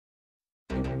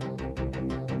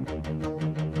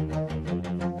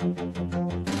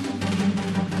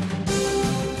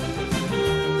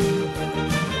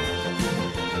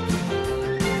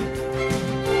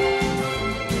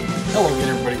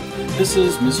This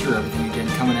is Mr. Everything again,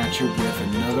 coming at you with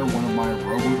another one of my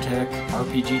Robotech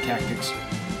RPG Tactics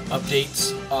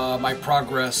updates. My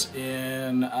progress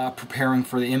in preparing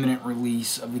for the imminent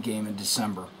release of the game in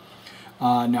December.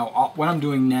 Now, what I'm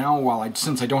doing now,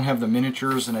 since I don't have the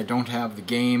miniatures and I don't have the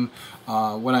game,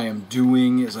 what I am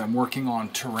doing is I'm working on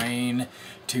terrain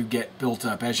to get built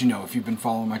up. As you know, if you've been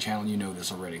following my channel, you know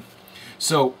this already.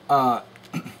 So,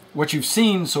 what you've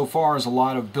seen so far is a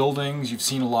lot of buildings. You've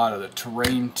seen a lot of the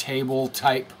terrain table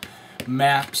type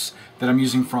maps that I'm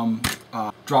using from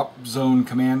Drop Zone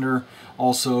Commander.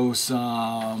 Also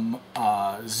some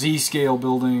Z-scale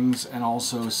buildings, and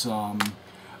also some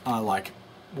like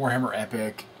Warhammer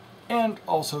Epic, and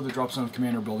also the Drop Zone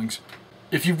Commander buildings.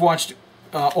 If you've watched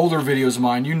older videos of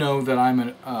mine, you know that I'm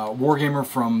a wargamer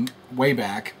from way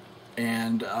back,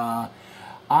 and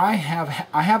I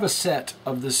have a set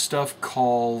of this stuff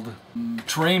called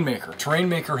Terrain Maker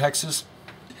hexes.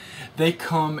 They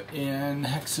come in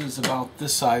hexes about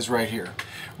this size right here,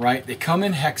 right? They come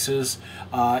in hexes.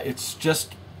 It's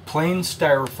just plain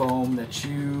styrofoam that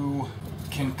you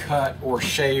can cut or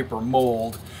shape or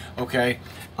mold, okay?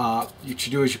 What you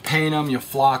do is you paint them, you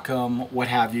flock them, what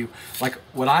have you. Like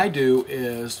what I do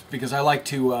is, because I like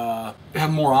to have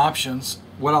more options,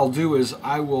 what I'll do is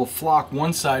I will flock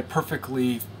one side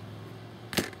perfectly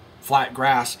flat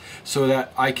grass so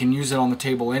that I can use it on the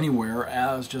table anywhere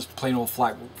as just plain old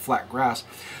flat grass.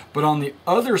 But on the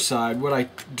other side, what I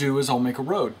do is I'll make a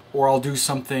road, or I'll do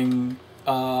something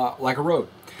like a road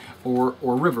or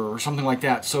river or something like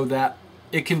that, so that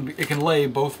it can lay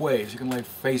both ways. It can lay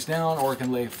face down or it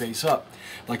can lay face up.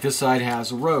 Like this side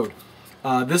has a road.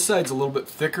 This side's a little bit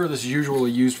thicker. This is usually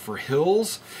used for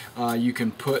hills. You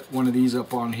can put one of these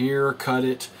up on here, cut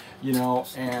it, you know,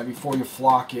 and before you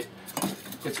flock it,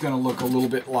 it's going to look a little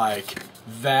bit like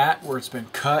that, where it's been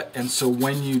cut. And so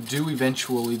when you do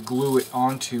eventually glue it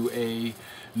onto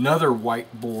another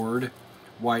white board,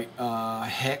 white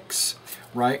hex,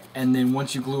 right? And then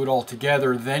once you glue it all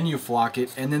together, then you flock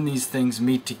it, and then these things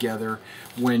meet together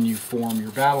when you form your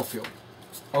battlefield.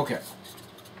 Okay,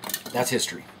 that's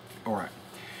history. All right.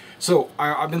 So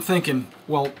I've been thinking,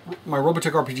 well, my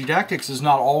Robotech RPG Tactics is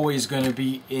not always going to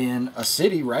be in a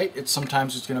city, right?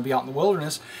 Sometimes it's going to be out in the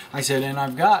wilderness. I said, and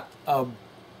I've got a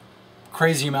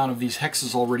crazy amount of these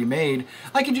hexes already made.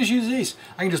 I can just use these.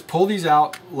 I can just pull these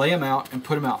out, lay them out, and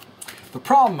put them out. The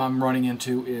problem I'm running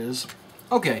into is,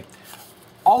 okay,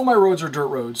 all my roads are dirt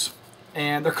roads,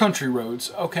 and they're country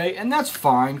roads, okay? And that's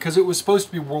fine, because it was supposed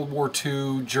to be World War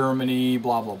II, Germany,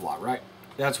 blah, blah, blah, right?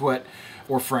 That's what,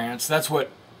 or France, that's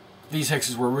what these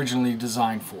hexes were originally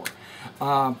designed for.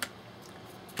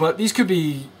 But these could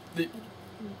be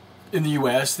in the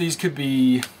US, these could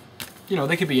be, you know,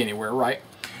 they could be anywhere, right?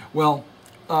 Well,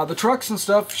 the trucks and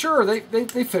stuff, sure,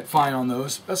 they fit fine on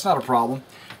those. That's not a problem.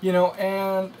 You know,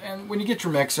 and when you get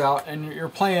your mechs out and you're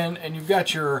playing and you've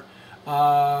got your,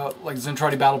 like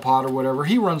Zentradi Battle Pod or whatever,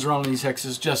 he runs around in these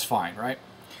hexes just fine, right?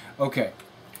 Okay,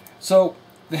 so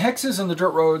the hexes and the dirt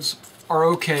roads are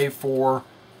okay for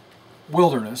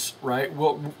wilderness, right?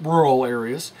 Well, rural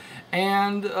areas,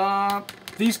 and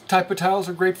these type of tiles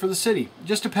are great for the city. It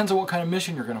just depends on what kind of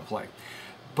mission you're going to play.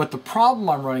 But the problem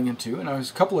I'm running into, and there's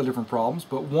a couple of different problems,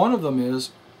 but one of them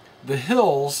is the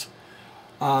hills.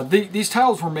 These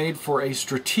tiles were made for a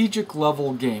strategic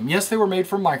level game. Yes, they were made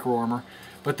for micro armor,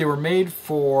 but they were made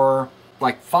for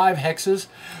like 5 hexes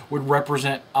would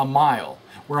represent a mile.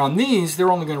 Where on these,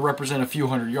 they're only going to represent a few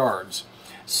hundred yards.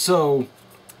 So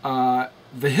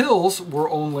the hills were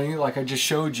only, like I just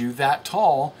showed you, that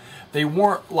tall. They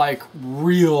weren't like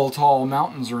real tall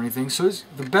mountains or anything. So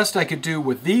the best I could do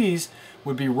with these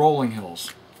would be rolling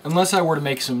hills. Unless I were to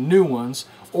make some new ones,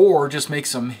 or just make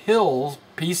some hill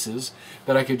pieces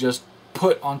that I could just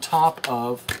put on top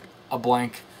of a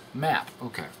blank map.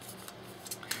 Okay.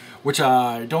 Which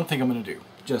I don't think I'm going to do,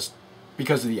 just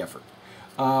because of the effort.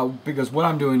 Because what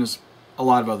I'm doing is a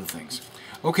lot of other things.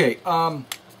 Okay,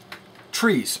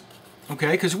 trees.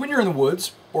 Okay, because when you're in the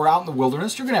woods or out in the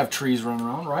wilderness, you're going to have trees running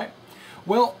around, right?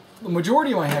 Well, the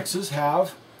majority of my hexes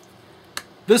have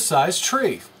this size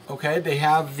tree. Okay, they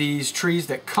have these trees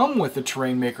that come with the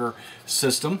Terrain Maker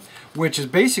system, which is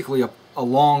basically a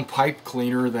long pipe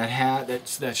cleaner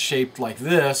that's shaped like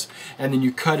this, and then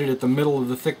you cut it at the middle of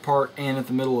the thick part and at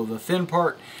the middle of the thin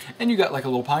part, and you got like a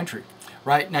little pine tree,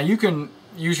 right? Now you can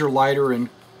use your lighter and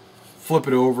flip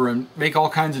it over and make all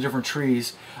kinds of different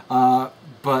trees,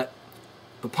 but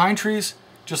the pine trees,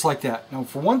 just like that. Now,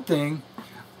 for one thing,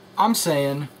 I'm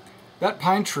saying that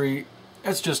pine tree,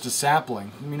 that's just a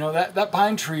sapling. You know, that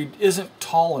pine tree isn't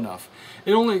tall enough.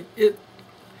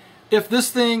 If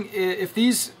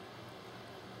these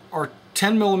are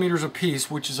 10 millimeters a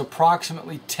piece, which is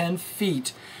approximately 10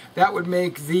 feet. That would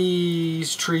make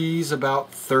these trees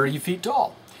about 30 feet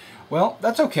tall. Well,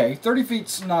 that's okay. 30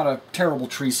 feet's not a terrible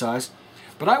tree size,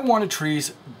 but I wanted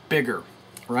trees bigger,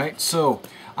 right? So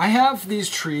I have these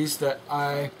trees that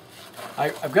I've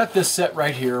got this set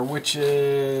right here, which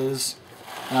is,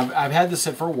 and I've had this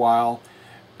set for a while.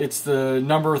 It's the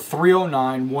number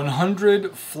 309,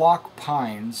 100 flock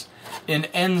pines in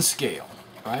N scale,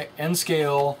 right? N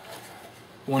scale,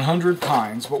 100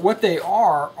 pines. But what they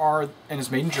are, and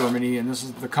it's made in Germany, and this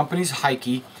is the company's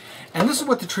Heike, and this is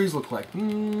what the trees look like.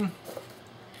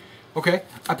 Okay,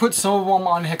 I put some of them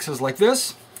on hexes like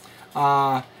this,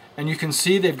 and you can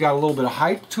see they've got a little bit of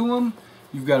height to them.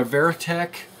 You've got a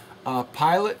Robotech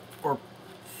Pilot or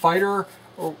Fighter,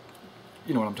 or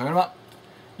you know what I'm talking about.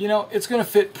 You know, it's going to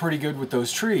fit pretty good with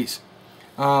those trees.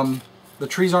 The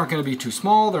trees aren't going to be too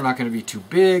small. They're not going to be too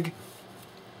big.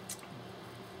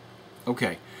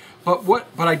 Okay, but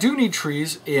I do need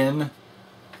trees in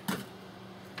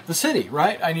the city,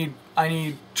 right? I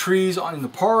need trees in the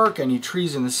park. I need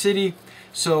trees in the city.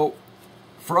 So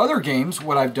for other games,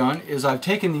 what I've done is I've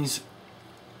taken these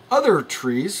other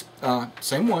trees,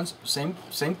 same ones,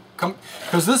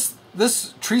 because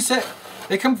this tree set,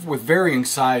 they come with varying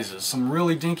sizes, some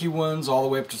really dinky ones all the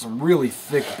way up to some really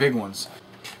thick big ones.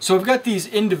 So I've got these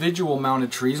individual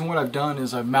mounted trees, and what I've done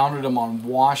is I've mounted them on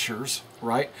washers,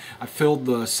 right? I filled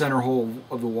the center hole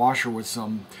of the washer with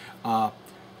some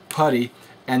putty,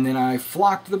 and then I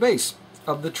flocked the base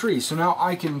of the tree. So now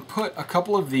I can put a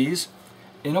couple of these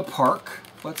in a park,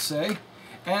 let's say,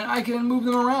 and I can move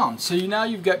them around. So now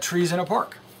you've got trees in a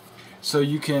park. So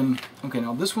you can, okay,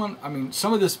 now this one, I mean,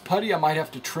 some of this putty I might have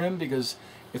to trim because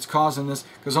it's causing this,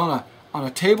 because on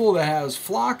a table that has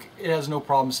flock, it has no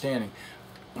problem standing.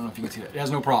 I don't know if you can see that. It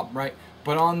has no problem, right?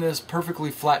 But on this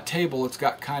perfectly flat table, it's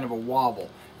got kind of a wobble.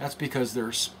 That's because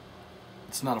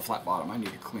it's not a flat bottom. I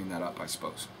need to clean that up, I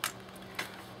suppose.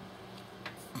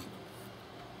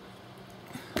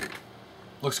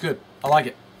 Looks good. I like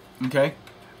it. Okay.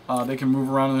 They can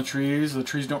move around in the trees. The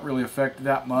trees don't really affect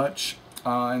that much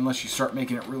unless you start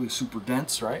making it really super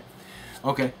dense, right?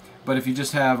 Okay. But if you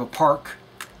just have a park,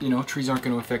 you know, trees aren't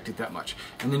going to affect it that much.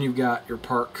 And then you've got your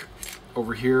park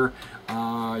over here.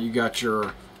 You got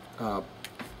your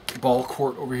ball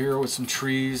court over here with some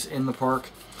trees in the park.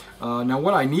 Now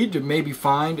what I need to maybe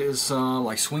find is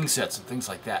like swing sets and things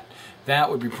like that.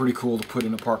 That would be pretty cool to put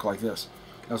in a park like this.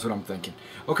 That's what I'm thinking.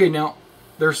 Okay, now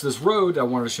there's this road I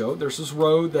wanted to show. There's this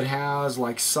road that has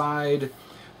like side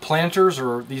planters,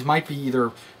 or these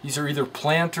are either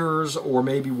planters or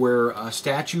maybe where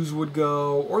statues would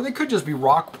go, or they could just be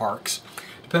rock parks.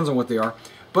 Depends on what they are.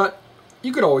 But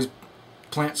you could always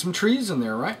plant some trees in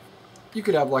there, right? You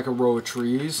could have like a row of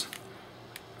trees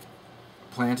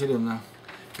planted in the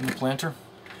planter.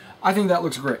 I think that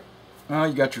looks great.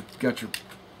 You got your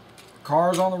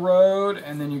cars on the road,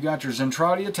 and then you got your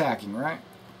Zentradi attacking, right?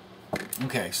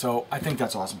 Okay, so I think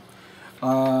that's awesome.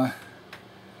 What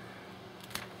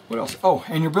else? Oh,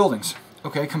 and your buildings.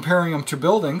 Okay, comparing them to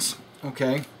buildings.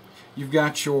 Okay, you've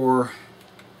got your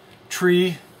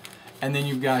tree, and then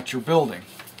you've got your building.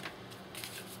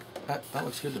 That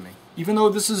looks good to me. Even though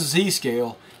this is Z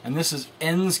scale and this is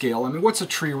N scale, I mean, what's a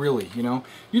tree really, you know?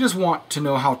 You just want to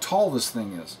know how tall this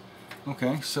thing is.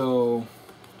 Okay, so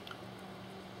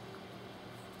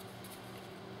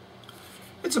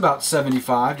it's about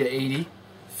 75 to 80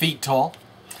 feet tall.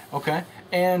 Okay,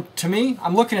 and to me,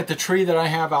 I'm looking at the tree that I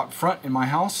have out front in my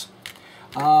house.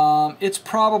 It's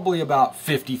probably about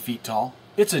 50 feet tall.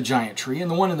 It's a giant tree, and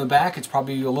the one in the back, it's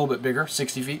probably a little bit bigger,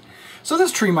 60 feet. So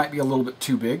this tree might be a little bit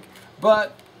too big,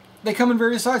 but they come in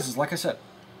various sizes, like I said.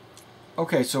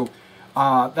 Okay, so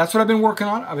that's what I've been working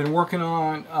on. I've been working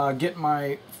on getting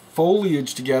my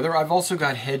foliage together. I've also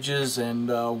got hedges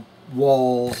and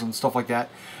walls and stuff like that,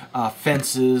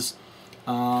 fences,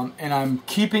 and I'm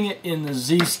keeping it in the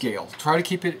Z scale. Try to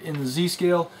keep it in the Z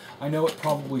scale. I know it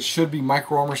probably should be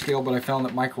micro armor scale, but I found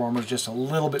that micro armor is just a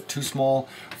little bit too small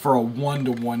for a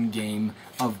 1-to-1 game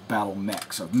of battle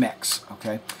mechs,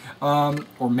 okay,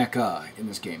 or mecha in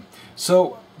this game.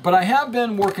 So, but I have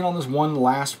been working on this one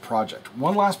last project.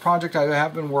 One last project I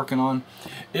have been working on.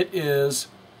 It is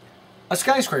a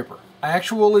SkyScraper. I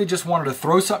actually just wanted to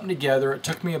throw something together. It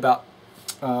took me about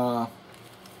an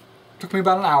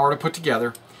hour to put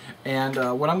together. And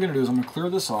what I'm going to do is I'm going to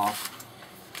clear this off.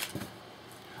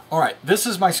 All right, this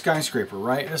is my SkyScraper,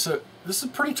 right? This is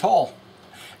pretty tall.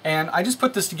 And I just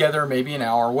put this together maybe an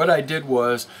hour. What I did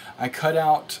was I cut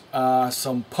out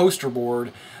some poster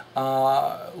board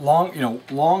long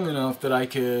enough that I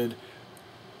could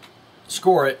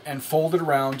score it, and fold it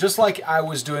around just like I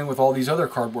was doing with all these other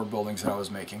cardboard buildings that I was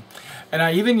making. And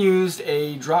I even used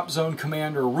a Drop Zone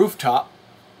Commander rooftop.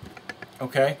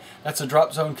 Okay, that's a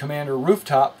Drop Zone Commander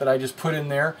rooftop that I just put in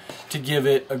there to give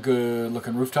it a good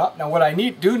looking rooftop. Now what I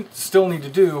still need to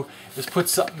do is put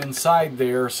something inside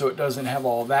there so it doesn't have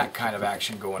all that kind of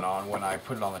action going on when I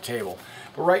put it on the table.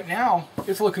 But right now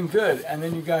it's looking good. And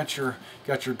then you got your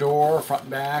door, front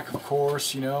and back, of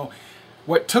course. You know,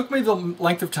 what took me the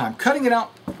length of time, cutting it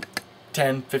out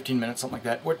 10, 15 minutes, something like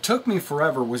that. What took me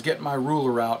forever was getting my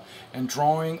ruler out and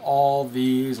drawing all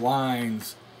these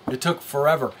lines. It took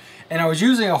forever. And I was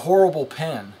using a horrible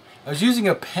pen. I was using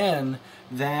a pen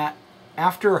that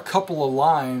after a couple of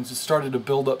lines it started to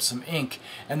build up some ink,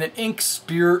 and then ink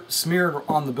smeared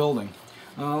on the building.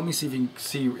 Let me see if you can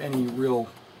see any real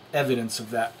evidence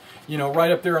of that. You know,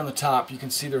 right up there on the top you can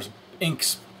see there's ink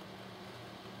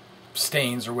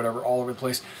stains or whatever all over the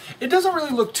place. It doesn't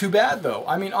really look too bad though.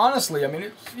 I mean, honestly, I mean,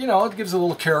 it, you know, it gives a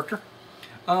little character.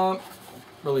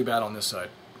 Really bad on this side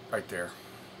right there,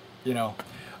 you know.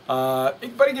 But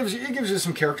it gives you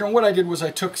some character. And what I did was I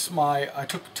took my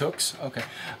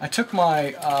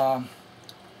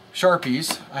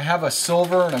Sharpies. I have a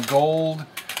silver and a gold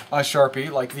Sharpie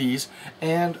like these,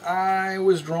 and I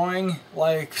was drawing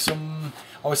like some.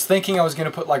 I was thinking I was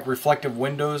going to put like reflective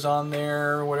windows on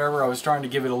there or whatever. I was trying to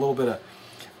give it a little bit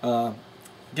of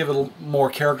give it a little more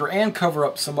character and cover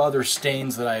up some other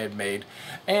stains that I had made.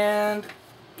 And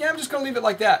yeah, I'm just going to leave it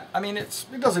like that. I mean, it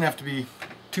doesn't have to be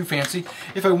too fancy.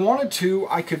 If I wanted to,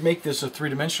 I could make this a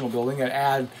three-dimensional building and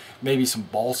add maybe some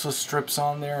balsa strips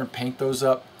on there and paint those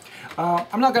up.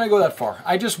 I'm not going to go that far.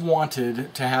 I just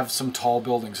wanted to have some tall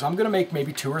buildings. So I'm going to make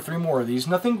maybe 2 or 3 more of these.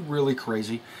 Nothing really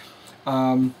crazy.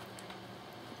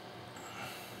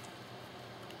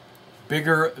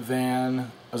 Bigger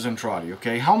than a Zentradi,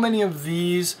 okay? How many of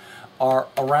these are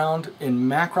around in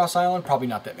Macross Island? Probably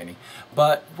not that many.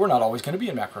 But we're not always going to be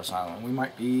in Macross Island. We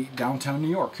might be downtown New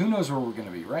York. Who knows where we're going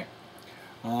to be, right?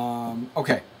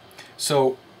 Okay,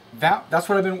 so that's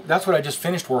what I just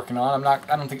finished working on.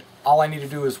 I don't think all I need to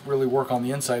do is really work on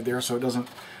the inside there so it doesn't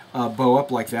bow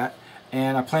up like that.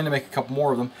 And I plan to make a couple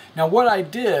more of them. Now what I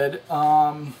did,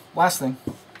 last thing,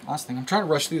 I'm trying to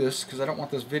rush through this because I don't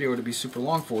want this video to be super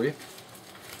long for you.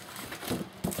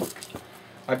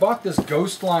 I bought this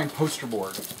Ghost Line poster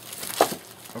board.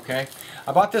 Okay,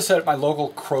 I bought this at my local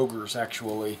Kroger's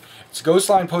actually. It's a Ghost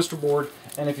Line poster board,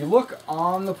 and if you look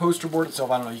on the poster board itself,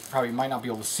 I don't know, you probably might not be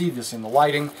able to see this in the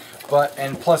lighting, but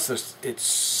and plus this, it's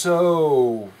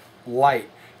so light.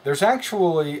 There's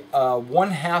actually a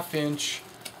 1/2 inch,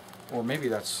 or maybe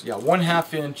that's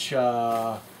 1/2 inch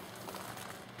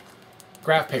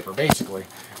graph paper basically.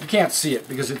 You can't see it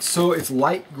because it's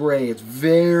light gray. It's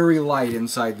very light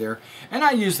inside there, and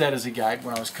I used that as a guide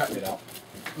when I was cutting it out.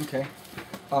 Okay.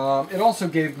 It also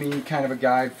gave me kind of a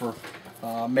guide for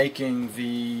making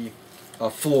the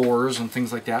floors and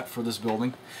things like that for this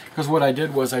building. Because what I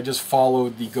did was I just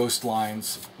followed the ghost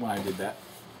lines when I did that.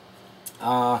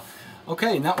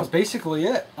 Okay, and that was basically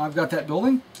it. I've got that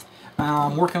building.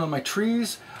 I'm working on my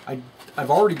trees. I've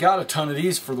already got a ton of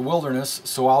these for the wilderness,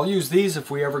 so I'll use these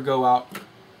if we ever go out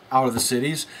of the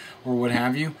cities or what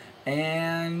have you.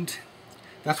 And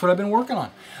that's what I've been working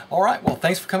on. All right, well,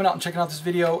 thanks for coming out and checking out this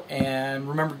video. And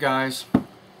remember, guys,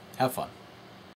 have fun.